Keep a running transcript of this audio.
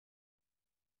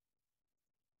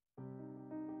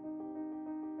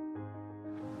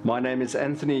My name is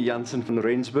Anthony Jansen van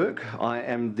Rensburg. I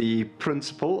am the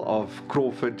principal of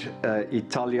Crawford,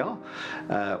 Italia,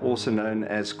 also known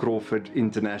as Crawford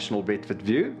International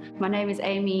Bedfordview. My name is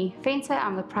Amy Fenter.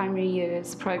 I'm the primary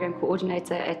years program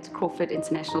coordinator at Crawford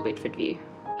International Bedfordview.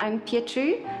 I'm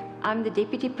Pietru. I'm the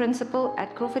deputy principal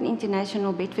at Crawford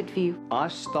International Bedfordview. I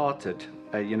started,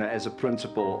 as a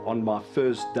principal on my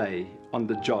first day on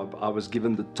the job. I was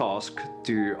given the task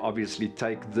to obviously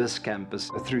take this campus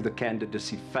through the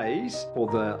candidacy phase for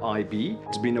the IB.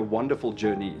 It's been a wonderful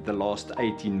journey the last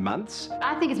 18 months.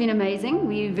 I think it's been amazing.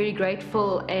 We're very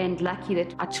grateful and lucky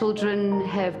that our children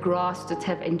have grasped it,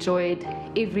 have enjoyed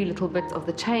every little bit of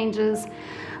the changes.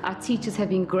 Our teachers have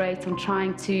been great on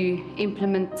trying to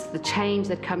implement the change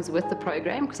that comes with the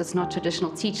program, because it's not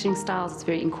traditional teaching styles, it's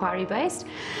very inquiry based.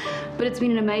 But it's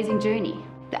been an amazing journey.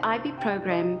 The IB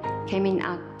program came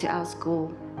out to our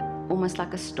school almost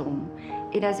like a storm.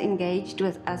 It has engaged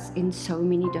with us in so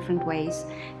many different ways.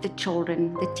 The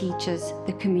children, the teachers,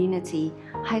 the community.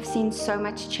 I've seen so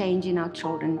much change in our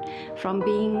children, from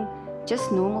being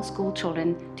just normal school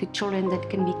children to children that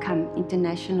can become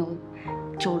international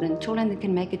children that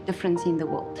can make a difference in the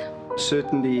world.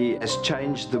 Certainly has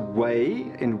changed the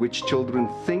way in which children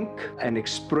think and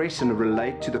express and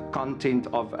relate to the content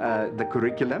of the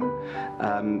curriculum,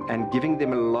 and giving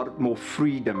them a lot more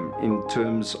freedom in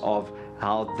terms of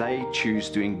how they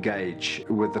choose to engage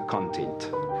with the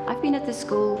content. I've been at the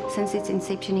school since its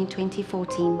inception in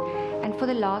 2014, and for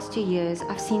the last 2 years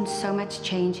I've seen so much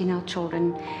change in our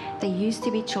children. They used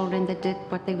to be children that did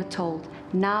what they were told.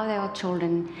 Now they are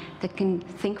children that can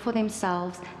think for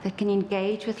themselves, that can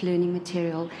engage with learning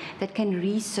material, that can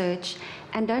research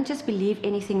and don't just believe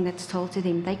anything that's told to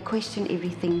them. They question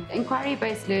everything.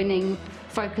 Inquiry-based learning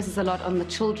focuses a lot on the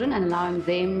children and allowing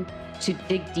them to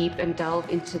dig deep and delve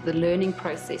into the learning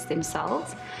process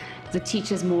themselves. The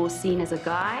teacher's more seen as a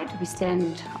guide. We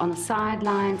stand on the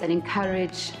sidelines and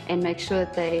encourage and make sure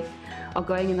that they are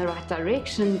going in the right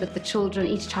direction, but the children,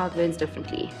 each child learns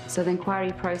differently. So the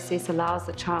inquiry process allows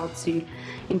the child to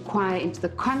inquire into the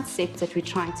concepts that we're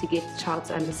trying to get the child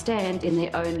to understand in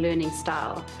their own learning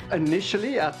style.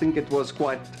 Initially, I think it was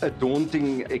quite a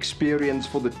daunting experience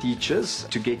for the teachers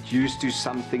to get used to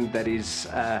something that is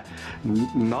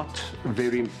not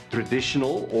very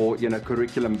traditional or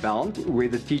curriculum bound, where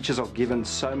the teachers are given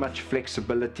so much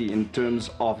flexibility in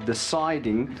terms of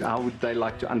deciding how would they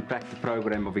like to unpack the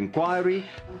program of inquiry.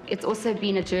 It's also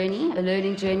been a journey, a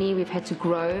learning journey. We've had to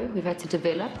grow, we've had to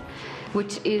develop,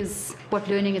 which is what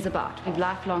learning is about. We're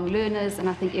lifelong learners, and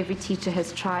I think every teacher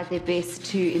has tried their best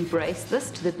to embrace this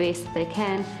to the best they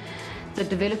can. The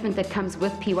development that comes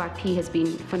with PYP has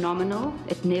been phenomenal.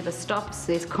 It never stops,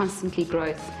 there's constantly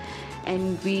growth.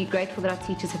 And we're grateful that our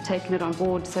teachers have taken it on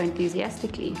board so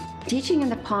enthusiastically. Teaching in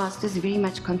the past was very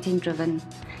much content driven.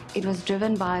 It was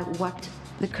driven by what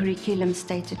the curriculum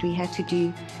stated we had to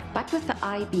do. But with the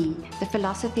IB, the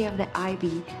philosophy of the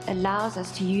IB allows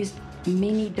us to use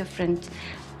many different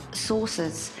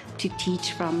sources to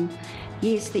teach from.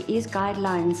 Yes, there is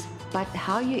guidelines, but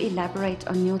how you elaborate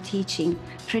on your teaching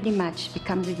pretty much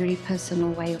becomes a very personal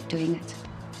way of doing it.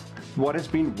 What has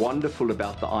been wonderful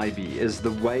about the IB is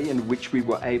the way in which we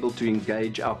were able to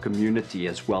engage our community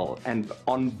as well and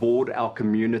onboard our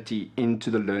community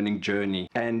into the learning journey.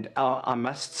 And I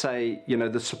must say,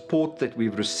 the support that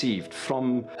we've received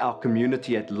from our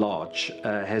community at large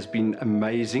has been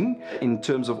amazing, in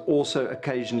terms of also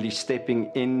occasionally stepping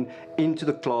into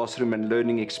the classroom and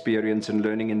learning experience and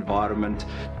learning environment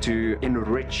to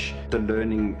enrich the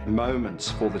learning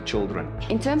moments for the children.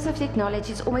 In terms of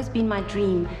technology, it's always been my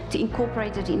dream to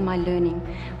incorporate it in my learning.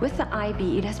 With the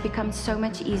IB, it has become so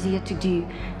much easier to do.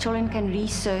 Children can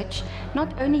research,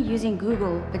 not only using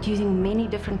Google, but using many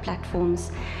different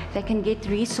platforms. They can get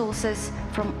resources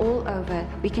from all over.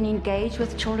 We can engage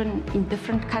with children in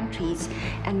different countries,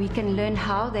 and we can learn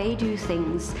how they do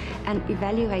things and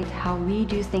evaluate how we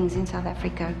do things in South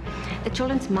Africa. The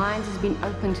children's minds has been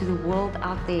open to the world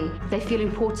out there. They feel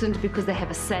important because they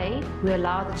have a say. We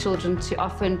allow the children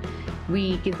to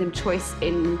we give them choice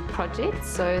in projects.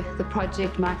 So the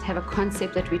project might have a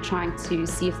concept that we're trying to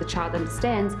see if the child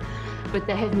understands, but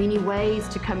they have many ways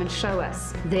to come and show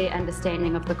us their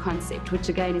understanding of the concept, which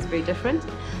again is very different.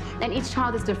 And each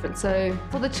child is different. So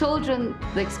for the children,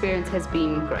 the experience has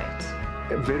been great.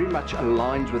 Very much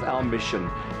aligned with our mission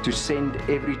to send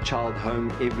every child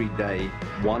home every day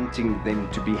wanting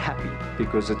them to be happy,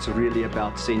 because it's really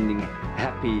about sending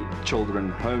happy children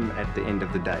home at the end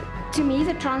of the day. To me,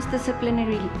 the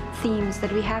transdisciplinary themes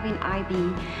that we have in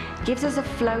IB gives us a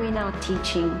flow in our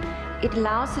teaching. It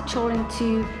allows the children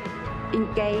to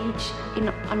engage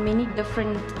on many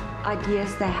different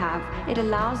ideas they have. It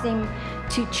allows them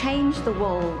to change the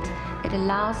world. It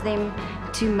allows them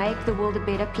to make the world a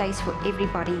better place for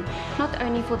everybody, not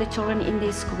only for the children in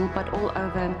their school, but all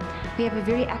over. We have a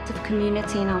very active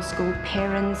community in our school,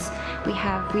 parents. We've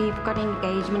got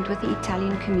engagement with the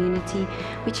Italian community,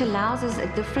 which allows us a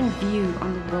different view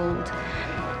on the world.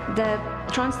 The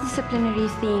transdisciplinary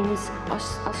themes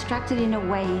are structured in a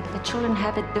way that children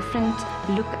have a different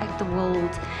look at the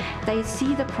world. They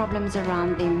see the problems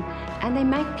around them and they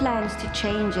make plans to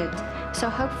change it. So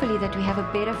hopefully that we have a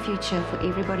better future for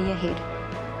everybody ahead.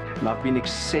 And I've been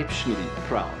exceptionally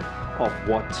proud of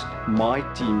what my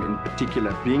team in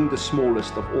particular, being the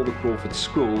smallest of all the Crawford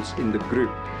schools in the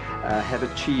group, have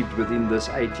achieved within this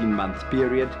 18-month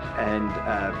period. And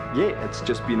yeah, it's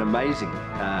just been amazing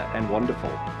and wonderful.